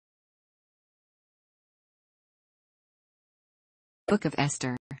Book of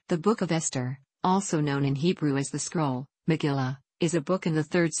Esther. The Book of Esther, also known in Hebrew as the Scroll, Megillah, is a book in the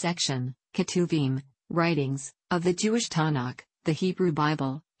third section, Ketuvim, writings, of the Jewish Tanakh, the Hebrew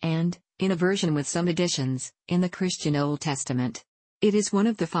Bible, and, in a version with some additions, in the Christian Old Testament. It is one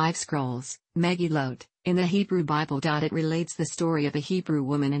of the 5 scrolls, Megillot, in the Hebrew Bible. It relates the story of a Hebrew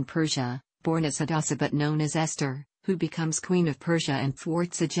woman in Persia, born as Hadassah but known as Esther, who becomes queen of Persia and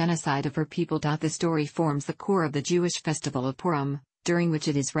thwarts a genocide of her people. The story forms the core of the Jewish festival of Purim, during which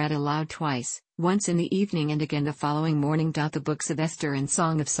it is read aloud twice, once in the evening and again the following morning. The books of Esther and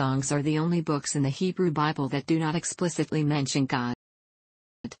Song of Songs are the only books in the Hebrew Bible that do not explicitly mention God.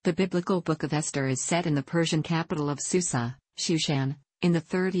 The biblical Book of Esther is set in the Persian capital of Susa, Shushan, in the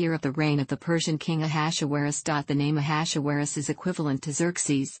 3rd year of the reign of the Persian king Ahasuerus. The name Ahasuerus is equivalent to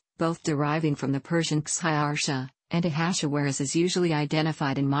Xerxes, both deriving from the Persian Xarsha, and Ahasuerus is usually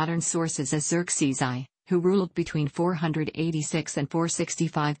identified in modern sources as Xerxes I, who ruled between 486 and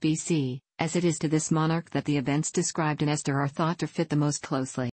 465 BC, as it is to this monarch that the events described in Esther are thought to fit the most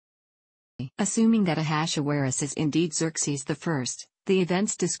closely. Assuming that Ahasuerus is indeed Xerxes I, the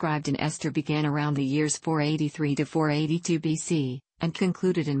events described in Esther began around the years 483 to 482 BC, and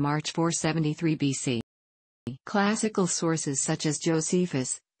concluded in March 473 BC. Classical sources such as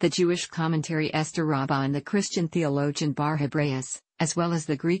Josephus, the Jewish commentary Esther Rabbah and the Christian theologian Bar Hebraeus, as well as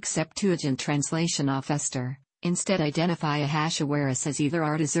the Greek Septuagint translation of Esther, instead identify Ahasuerus as either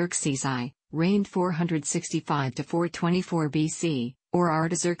Artaxerxes I, reigned 465 to 424 BC, or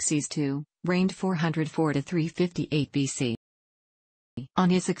Artaxerxes II, reigned 404 to 358 BC. On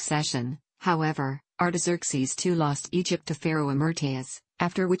his accession, however, Artaxerxes II lost Egypt to Pharaoh Amyrtaeus,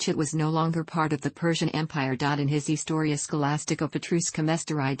 after which it was no longer part of the Persian Empire. In his Historia Scholastica Petruscum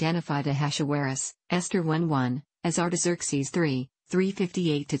Esther identified Ahasuerus, Esther 1:1, as Artaxerxes III,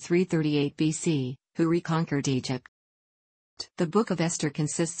 358 to 338 BC, who reconquered Egypt. The Book of Esther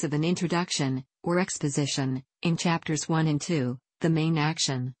consists of an introduction, or exposition, in chapters 1 and 2, the main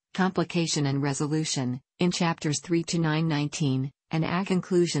action, complication and resolution, in chapters 3 to 9:19, and a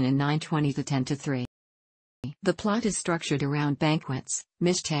conclusion in 9:20 to 10:3. The plot is structured around banquets,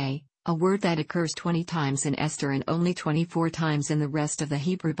 mishteh, a word that occurs 20 times in Esther and only 24 times in the rest of the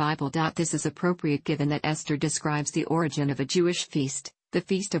Hebrew Bible. This is appropriate given that Esther describes the origin of a Jewish feast, the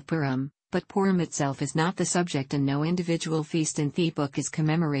Feast of Purim, but Purim itself is not the subject and no individual feast in the book is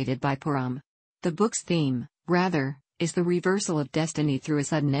commemorated by Purim. The book's theme, rather, is the reversal of destiny through a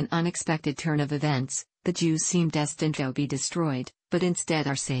sudden and unexpected turn of events. The Jews seem destined to be destroyed, but instead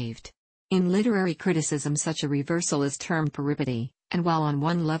are saved. In literary criticism, such a reversal is termed peripety, and while on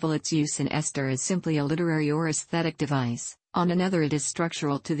one level its use in Esther is simply a literary or aesthetic device, on another it is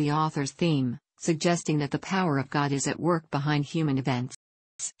structural to the author's theme, suggesting that the power of God is at work behind human events.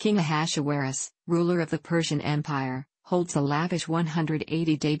 King Ahasuerus, ruler of the Persian Empire, holds a lavish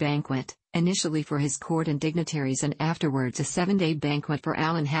 180-day banquet, initially for his court and dignitaries and afterwards a 7-day banquet for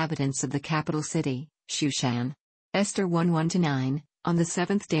all inhabitants of the capital city, Shushan. Esther 1:1-9. On the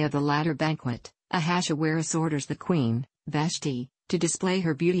 7th day of the latter banquet, Ahasuerus orders the queen, Vashti, to display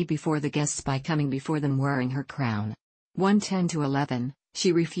her beauty before the guests by coming before them wearing her crown. 1:10-11,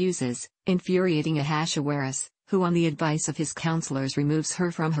 she refuses, infuriating Ahasuerus, who on the advice of his counselors removes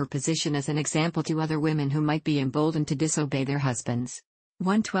her from her position as an example to other women who might be emboldened to disobey their husbands.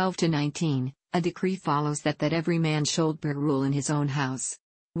 1:12-19, a decree follows that every man should bear rule in his own house.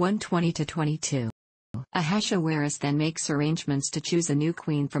 1:20-22. Ahasuerus then makes arrangements to choose a new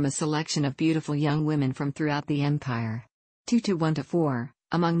queen from a selection of beautiful young women from throughout the empire. 2:1-4,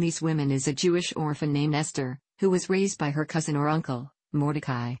 among these women is a Jewish orphan named Esther, who was raised by her cousin or uncle,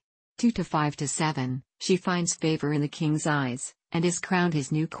 Mordecai. 2:5-7, she finds favor in the king's eyes, and is crowned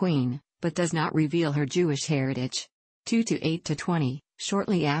his new queen, but does not reveal her Jewish heritage. 2:8-20,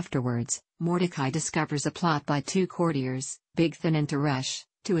 shortly afterwards, Mordecai discovers a plot by 2 courtiers, Bigthan and Teresh,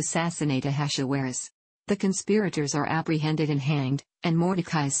 to assassinate Ahasuerus. The conspirators are apprehended and hanged, and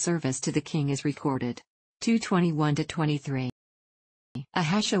Mordecai's service to the king is recorded. 2:21-23.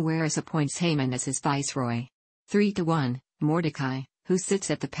 Ahasuerus appoints Haman as his viceroy. 3:1, Mordecai, who sits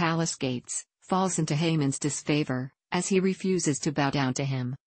at the palace gates, falls into Haman's disfavor, as he refuses to bow down to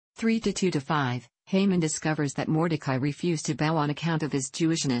him. 3:2-5, Haman discovers that Mordecai refused to bow on account of his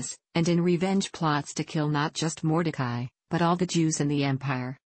Jewishness, and in revenge plots to kill not just Mordecai, but all the Jews in the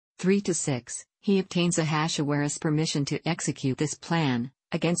empire. 3:6, he obtains Ahasuerus' permission to execute this plan,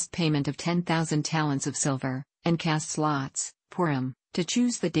 against payment of 10,000 talents of silver, and casts lots, Purim, to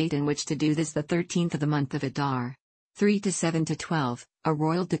choose the date in which to do this, the 13th of the month of Adar. 3:7-12, a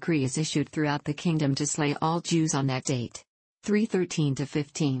royal decree is issued throughout the kingdom to slay all Jews on that date.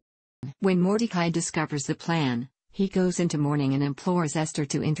 3:13-15. When Mordecai discovers the plan, He goes into mourning and implores Esther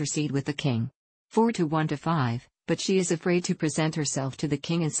to intercede with the king. 4-1-5, but she is afraid to present herself to the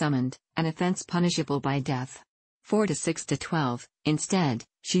king and summoned, an offense punishable by death. 4-6-12, instead,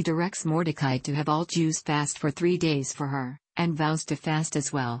 she directs Mordecai to have all Jews fast for 3 days for her, and vows to fast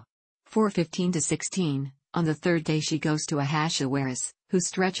as well. 4:15-16, on the third day she goes to Ahasuerus, who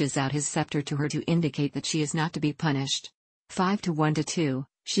stretches out his scepter to her to indicate that she is not to be punished. 5-1-2,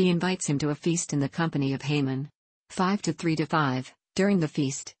 she invites him to a feast in the company of Haman. 5-3-5, during the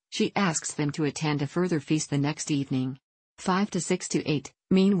feast, she asks them to attend a further feast the next evening. 5-6-8,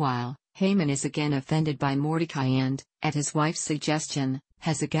 meanwhile, Haman is again offended by Mordecai and, at his wife's suggestion,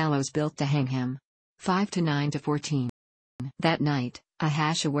 has a gallows built to hang him. 5-9-14. That night,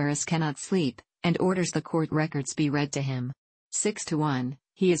 Ahasuerus cannot sleep, and orders the court records be read to him. 6-1,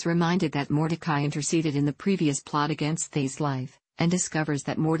 he is reminded that Mordecai interceded in the previous plot against Thay's life, and discovers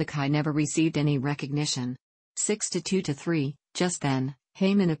that Mordecai never received any recognition. 6-2-3, just then,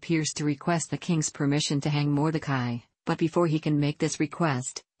 Haman appears to request the king's permission to hang Mordecai, but before he can make this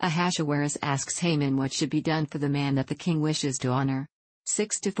request, Ahasuerus asks Haman what should be done for the man that the king wishes to honor.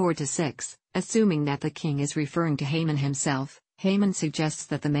 6-4-6, assuming that the king is referring to Haman himself, Haman suggests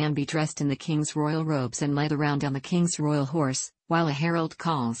that the man be dressed in the king's royal robes and led around on the king's royal horse, while a herald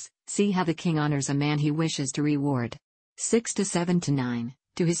calls, "See how the king honors a man he wishes to reward." 6-7-9,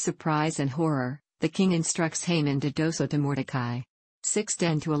 to his surprise and horror, the king instructs Haman to do so to Mordecai.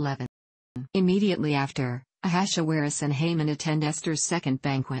 6-10-11. Immediately after, Ahasuerus and Haman attend Esther's second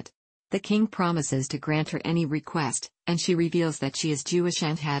banquet. The king promises to grant her any request, and she reveals that she is Jewish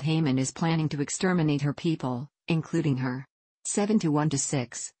and that Haman is planning to exterminate her people, including her.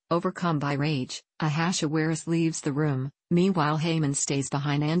 7-1-6, overcome by rage, Ahasuerus leaves the room. Meanwhile Haman stays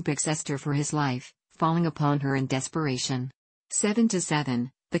behind and begs Esther for his life, falling upon her in desperation.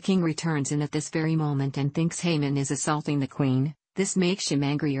 7-7, the king returns in at this very moment and thinks Haman is assaulting the queen. This makes him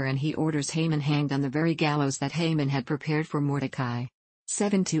angrier and he orders Haman hanged on the very gallows that Haman had prepared for Mordecai.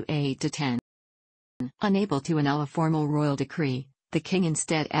 7-8-10. Unable to annul a formal royal decree, the king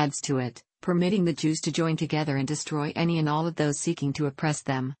instead adds to it, permitting the Jews to join together and destroy any and all of those seeking to oppress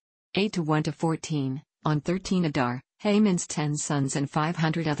them. 8-1-14, on 13 Adar, Haman's 10 sons and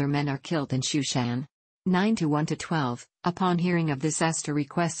 500 other men are killed in Shushan. 9-1-12, upon hearing of this Esther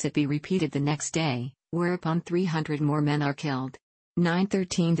requests it be repeated the next day, whereupon 300 more men are killed.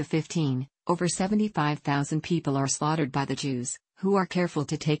 9-13-15, over 75,000 people are slaughtered by the Jews, who are careful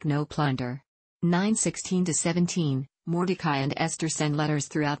to take no plunder. 9-16-17, Mordecai and Esther send letters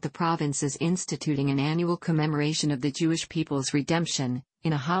throughout the provinces instituting an annual commemoration of the Jewish people's redemption,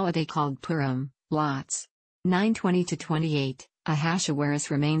 in a holiday called Purim, lots. 9-20-28, Ahasuerus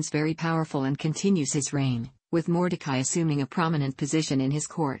remains very powerful and continues his reign, with Mordecai assuming a prominent position in his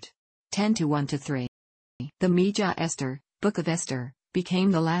court. 10-1-3. The Megillah Esther, Book of Esther,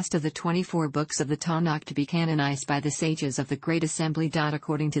 became the last of the 24 books of the Tanakh to be canonized by the sages of the Great Assembly.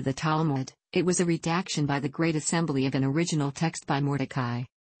 According to the Talmud, it was a redaction by the Great Assembly of an original text by Mordecai.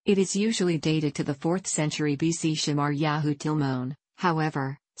 It is usually dated to the 4th century BC. Shamar Yahu Tilmon,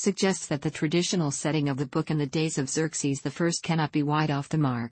 however, suggests that the traditional setting of the book in the days of Xerxes I cannot be wide off the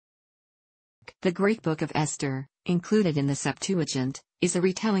mark. The Greek Book of Esther, included in the Septuagint, is a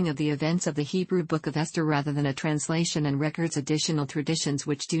retelling of the events of the Hebrew Book of Esther rather than a translation and records additional traditions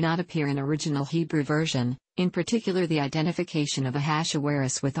which do not appear in original Hebrew version, in particular the identification of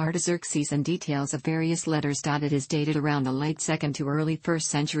Ahasuerus with Artaxerxes and details of various letters. It is dated around the late 2nd to early 1st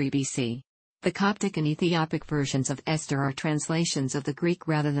century BC. The Coptic and Ethiopic versions of Esther are translations of the Greek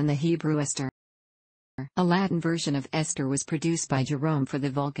rather than the Hebrew Esther. A Latin version of Esther was produced by Jerome for the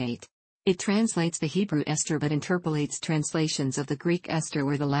Vulgate. It translates the Hebrew Esther but interpolates translations of the Greek Esther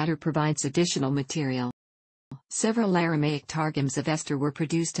where the latter provides additional material. Several Aramaic Targums of Esther were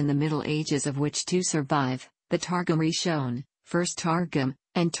produced in the Middle Ages, of which 2 survive, the Targum Rishon, First Targum,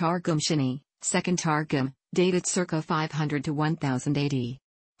 and Targum Sheni, Second Targum, dated circa 500 to 1000 AD.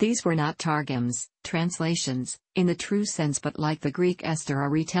 These were not Targums, translations, in the true sense, but like the Greek Esther are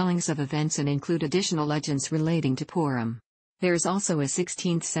retellings of events and include additional legends relating to Purim. There is also a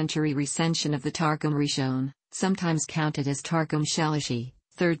 16th century recension of the Targum Rishon, sometimes counted as Targum Shalishi,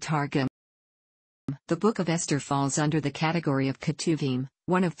 Third Targum. The Book of Esther falls under the category of Ketuvim,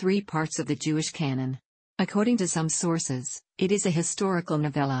 one of 3 parts of the Jewish canon. According to some sources, it is a historical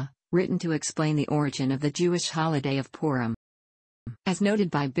novella, written to explain the origin of the Jewish holiday of Purim. As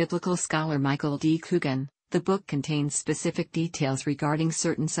noted by biblical scholar Michael D. Coogan, the book contains specific details regarding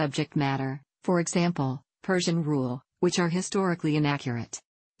certain subject matter, for example, Persian rule, which are historically inaccurate.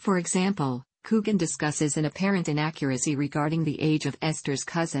 For example, Coogan discusses an apparent inaccuracy regarding the age of Esther's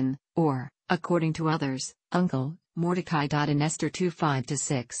cousin, or According to others, uncle, Mordecai. In Esther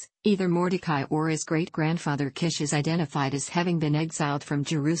 2:5-6, either Mordecai or his great-grandfather Kish is identified as having been exiled from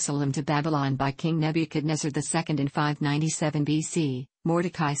Jerusalem to Babylon by King Nebuchadnezzar II in 597 BC,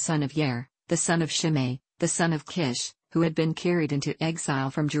 Mordecai son of Yair, the son of Shimei, the son of Kish, who had been carried into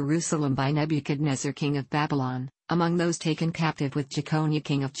exile from Jerusalem by Nebuchadnezzar king of Babylon, among those taken captive with Jeconiah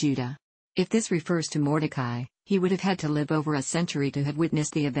king of Judah. If this refers to Mordecai, he would have had to live over a century to have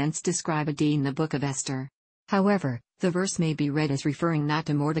witnessed the events described in the Book of Esther. However, the verse may be read as referring not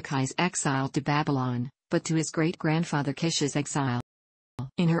to Mordecai's exile to Babylon, but to his great-grandfather Kish's exile.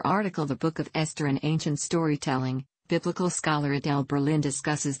 In her article The Book of Esther and Ancient Storytelling, biblical scholar Adele Berlin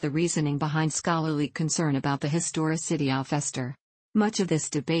discusses the reasoning behind scholarly concern about the historicity of Esther. Much of this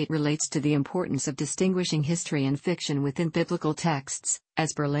debate relates to the importance of distinguishing history and fiction within biblical texts,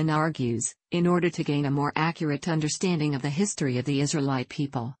 as Berlin argues, in order to gain a more accurate understanding of the history of the Israelite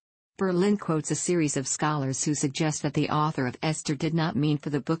people. Berlin quotes a series of scholars who suggest that the author of Esther did not mean for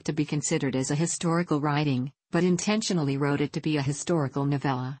the book to be considered as a historical writing, but intentionally wrote it to be a historical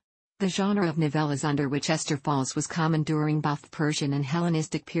novella. The genre of novellas under which Esther falls was common during both Persian and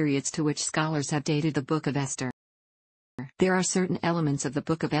Hellenistic periods to which scholars have dated the Book of Esther. There are certain elements of the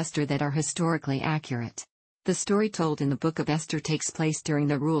Book of Esther that are historically accurate. The story told in the Book of Esther takes place during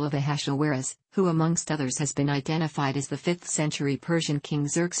the rule of Ahasuerus, who amongst others has been identified as the 5th century Persian king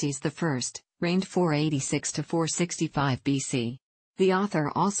Xerxes I, reigned 486-465 BC. The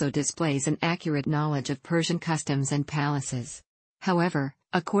author also displays an accurate knowledge of Persian customs and palaces. However,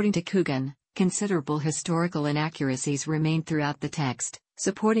 according to Coogan, considerable historical inaccuracies remain throughout the text,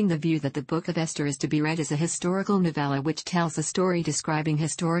 supporting the view that the Book of Esther is to be read as a historical novella which tells a story describing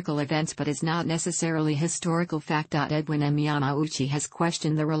historical events but is not necessarily historical fact. Edwin M. Yamauchi has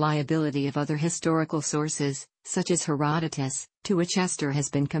questioned the reliability of other historical sources, such as Herodotus, to which Esther has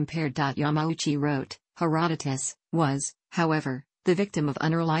been compared. Yamauchi wrote, Herodotus was, however, the victim of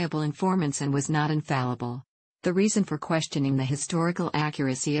unreliable informants and was not infallible. The reason for questioning the historical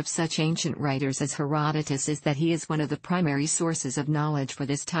accuracy of such ancient writers as Herodotus is that he is one of the primary sources of knowledge for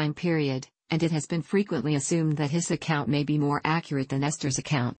this time period, and it has been frequently assumed that his account may be more accurate than Esther's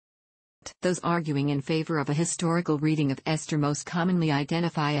account. Those arguing in favor of a historical reading of Esther most commonly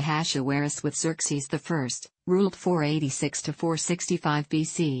identify Ahasuerus with Xerxes I, ruled 486-465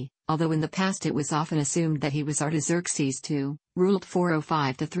 BC, although in the past it was often assumed that he was Artaxerxes II, ruled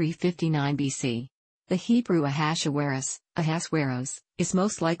 405-359 BC. The Hebrew Ahasuerus, Ahasueros, is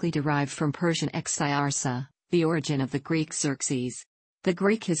most likely derived from Persian Xarsa, the origin of the Greek Xerxes. The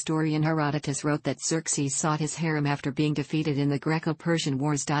Greek historian Herodotus wrote that Xerxes sought his harem after being defeated in the Greco-Persian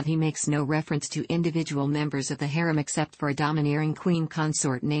Wars. He makes no reference to individual members of the harem except for a domineering queen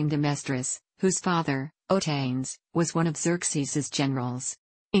consort named Amestris, whose father, Otanes, was one of Xerxes's generals.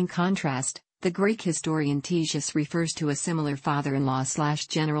 In contrast, the Greek historian Ctesias refers to a similar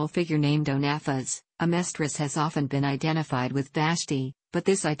father-in-law/general figure named Onaphas. Amestris has often been identified with Vashti, but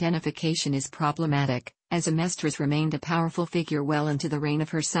this identification is problematic, as Amestris remained a powerful figure well into the reign of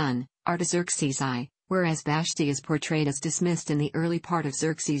her son, Artaxerxes I, whereas Vashti is portrayed as dismissed in the early part of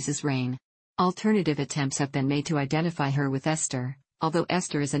Xerxes's reign. Alternative attempts have been made to identify her with Esther, although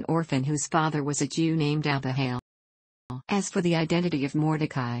Esther is an orphan whose father was a Jew named Abihail. As for the identity of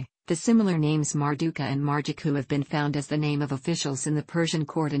Mordecai, the similar names Marduka and Marjaku have been found as the name of officials in the Persian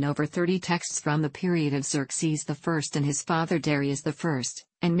court in over 30 texts from the period of Xerxes I and his father Darius I,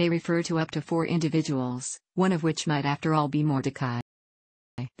 and may refer to up to 4 individuals, one of which might after all be Mordecai.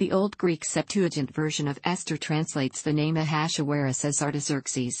 The Old Greek Septuagint version of Esther translates the name Ahasuerus as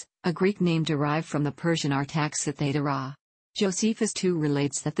Artaxerxes, a Greek name derived from the Persian Artaxerxes. Josephus too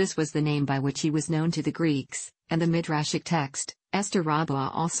relates that this was the name by which he was known to the Greeks, and the Midrashic text, Esther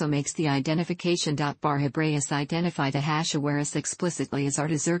Rabbah, also makes the identification. Bar Hebraeus identified Ahasuerus explicitly as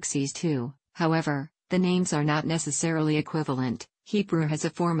Artaxerxes II, however, the names are not necessarily equivalent. Hebrew has a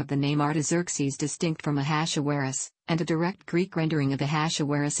form of the name Artaxerxes distinct from Ahasuerus, and a direct Greek rendering of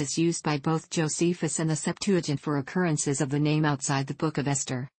Ahasuerus is used by both Josephus and the Septuagint for occurrences of the name outside the Book of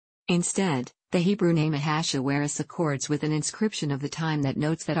Esther. Instead, the Hebrew name Ahasuerus accords with an inscription of the time that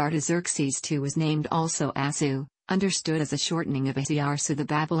notes that Artaxerxes II was named also Asu, understood as a shortening of Asiarsu, the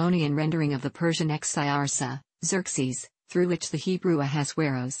Babylonian rendering of the Persian Xarsa, Xerxes, through which the Hebrew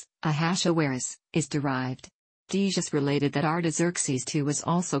Ahasuerus, is derived. Ctesias related that Artaxerxes II was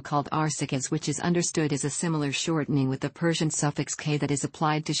also called Arsaces, which is understood as a similar shortening with the Persian suffix k that is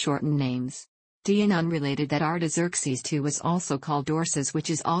applied to shortened names. Dianon related that Artaxerxes II was also called Dorses,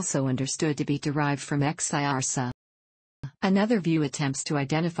 which is also understood to be derived from Xarsa. Another view attempts to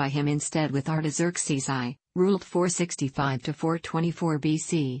identify him instead with Artaxerxes I, ruled 465-424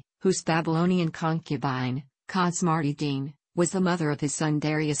 BC, whose Babylonian concubine, Cosmartidine, was the mother of his son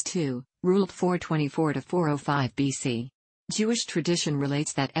Darius II, ruled 424 to 405 BC. Jewish tradition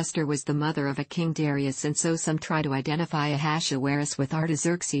relates that Esther was the mother of a king Darius, and so some try to identify Ahasuerus with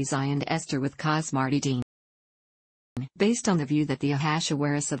Artaxerxes I and Esther with Cosmartidine. Based on the view that the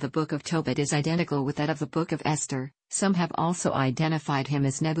Ahasuerus of the Book of Tobit is identical with that of the Book of Esther, some have also identified him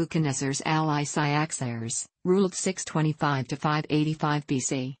as Nebuchadnezzar's ally Cyaxares, ruled 625 to 585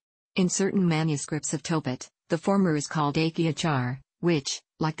 BC. In certain manuscripts of Tobit, the former is called Achiachar, which,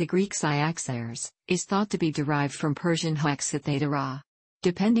 like the Greek Cyaxares, is thought to be derived from Persian Haxathedara.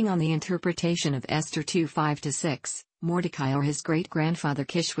 Depending on the interpretation of Esther 2:5-6, Mordecai or his great-grandfather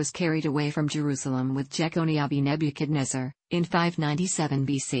Kish was carried away from Jerusalem with Jeconiah Nebuchadnezzar, in 597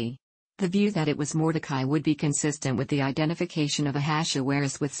 BC. The view that it was Mordecai would be consistent with the identification of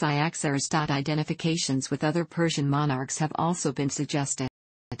Ahasuerus with Cyaxares. Identifications with other Persian monarchs have also been suggested.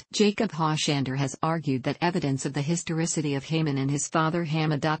 Jacob Hoshander has argued that evidence of the historicity of Haman and his father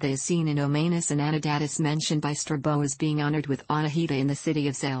Hamadatha is seen in Omanus and Anadatus, mentioned by Strabo as being honored with Anahita in the city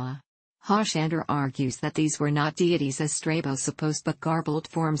of Zela. Hoshander argues that these were not deities as Strabo supposed, but garbled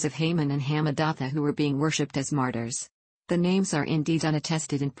forms of Haman and Hamadatha who were being worshipped as martyrs. The names are indeed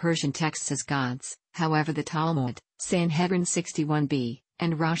unattested in Persian texts as gods, however the Talmud, Sanhedrin 61b,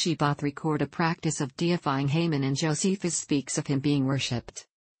 and Rashi both record a practice of deifying Haman, and Josephus speaks of him being worshipped.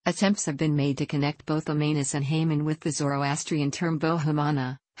 Attempts have been made to connect both Omanus and Haman with the Zoroastrian term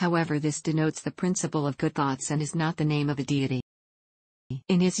Bohemana, however this denotes the principle of good thoughts and is not the name of a deity.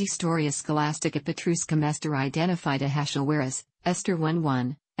 In his Historia Scholastica Petruscum, Esther identified Ahasuerus, Esther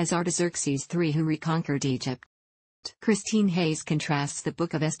 1:1, as Artaxerxes III who reconquered Egypt. Christine Hayes contrasts the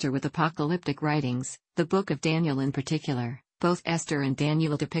Book of Esther with apocalyptic writings, the Book of Daniel in particular. Both Esther and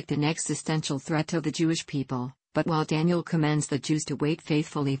Daniel depict an existential threat to the Jewish people, but while Daniel commends the Jews to wait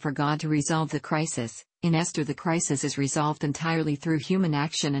faithfully for God to resolve the crisis, in Esther the crisis is resolved entirely through human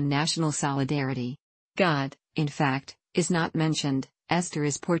action and national solidarity. God, in fact, is not mentioned. Esther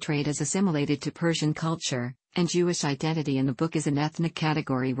is portrayed as assimilated to Persian culture, and Jewish identity in the book is an ethnic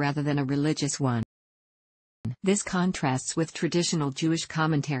category rather than a religious one. This contrasts with traditional Jewish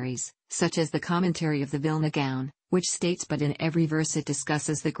commentaries, such as the commentary of the Vilna Gaon, which states but in every verse it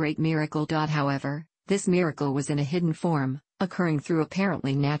discusses the great miracle. However, this miracle was in a hidden form, occurring through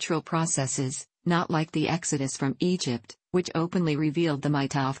apparently natural processes, not like the Exodus from Egypt, which openly revealed the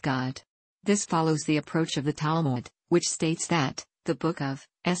might of God. This follows the approach of the Talmud, which states that the Book of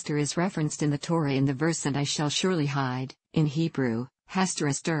Esther is referenced in the Torah in the verse "and I shall surely hide," in Hebrew, Hester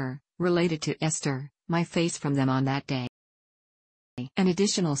Esther, related to Esther, my face from them on that day. An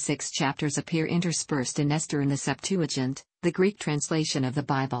additional 6 chapters appear interspersed in Esther in the Septuagint, the Greek translation of the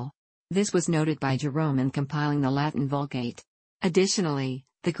Bible. This was noted by Jerome in compiling the Latin Vulgate. Additionally,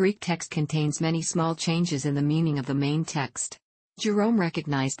 the Greek text contains many small changes in the meaning of the main text. Jerome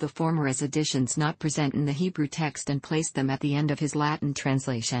recognized the former as additions not present in the Hebrew text and placed them at the end of his Latin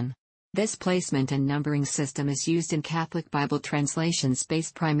translation. This placement and numbering system is used in Catholic Bible translations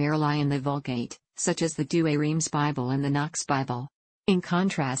based primarily in the Vulgate, such as the Douay Rheims Bible and the Knox Bible. In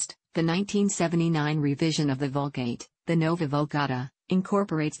contrast, the 1979 revision of the Vulgate, the Nova Vulgata,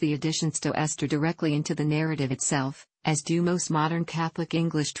 incorporates the additions to Esther directly into the narrative itself, as do most modern Catholic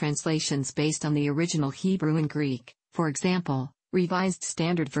English translations based on the original Hebrew and Greek. For example, Revised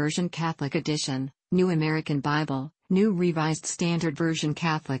Standard Version Catholic Edition, New American Bible, New Revised Standard Version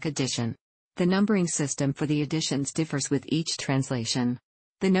Catholic Edition. The numbering system for the editions differs with each translation.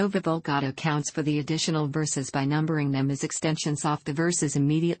 The Nova Vulgata counts for the additional verses by numbering them as extensions off the verses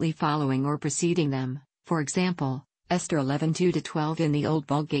immediately following or preceding them. For example, Esther 11:2-12 in the Old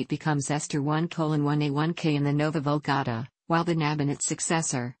Vulgate becomes Esther 1:1a-1k in the Nova Vulgata, while the Nab and its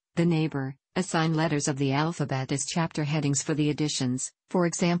successor, the Neighbor, assign letters of the alphabet as chapter headings for the editions. For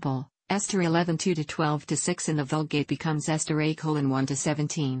example, Esther 11:2-12-6 in the Vulgate becomes Esther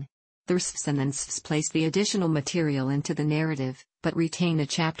A:1-17. The RSFs and then SFs place the additional material into the narrative, but retain a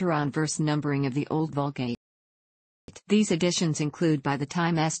chapter-on-verse numbering of the Old Vulgate. These additions include by the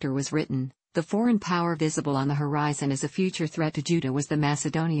time Esther was written, the foreign power visible on the horizon as a future threat to Judah was the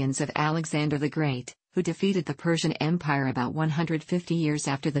Macedonians of Alexander the Great, who defeated the Persian Empire about 150 years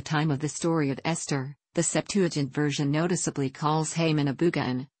after the time of the story of Esther. The Septuagint version noticeably calls Haman a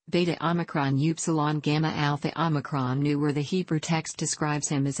Bugan, Beta Omicron Upsilon Gamma Alpha Omicron Nu, where the Hebrew text describes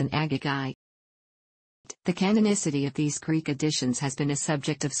him as an Agagite. The canonicity of these Greek editions has been a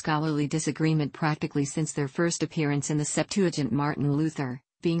subject of scholarly disagreement practically since their first appearance in the Septuagint. Martin Luther,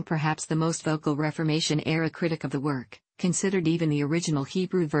 being perhaps the most vocal Reformation-era critic of the work, considered even the original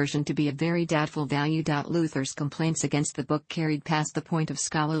Hebrew version to be of very doubtful value. Luther's complaints against the book carried past the point of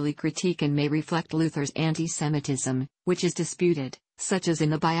scholarly critique and may reflect Luther's anti-Semitism, which is disputed, such as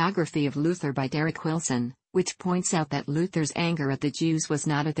in the biography of Luther by Derek Wilson, which points out that Luther's anger at the Jews was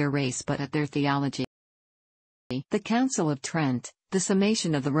not at their race but at their theology. The Council of Trent, the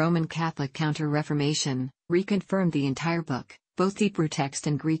summation of the Roman Catholic Counter-Reformation, reconfirmed the entire book, both Hebrew text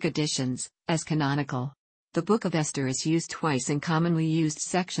and Greek editions, as canonical. The Book of Esther is used twice in commonly used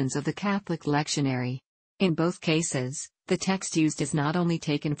sections of the Catholic lectionary. In both cases, the text used is not only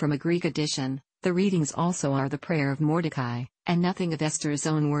taken from a Greek edition, the readings also are the prayer of Mordecai, and nothing of Esther's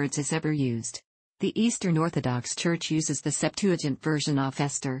own words is ever used. The Eastern Orthodox Church uses the Septuagint version of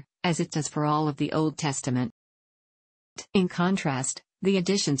Esther, as it does for all of the Old Testament. In contrast, the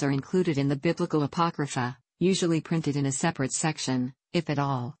additions are included in the Biblical Apocrypha, usually printed in a separate section, if at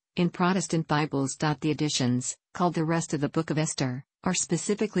all, in Protestant Bibles. The additions, called the rest of the Book of Esther, are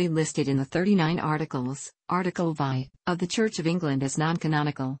specifically listed in the 39 Articles, Article VI, of the Church of England as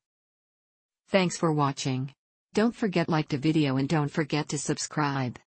non-canonical. Thanks for watching. Don't forget to like the video and don't forget to subscribe.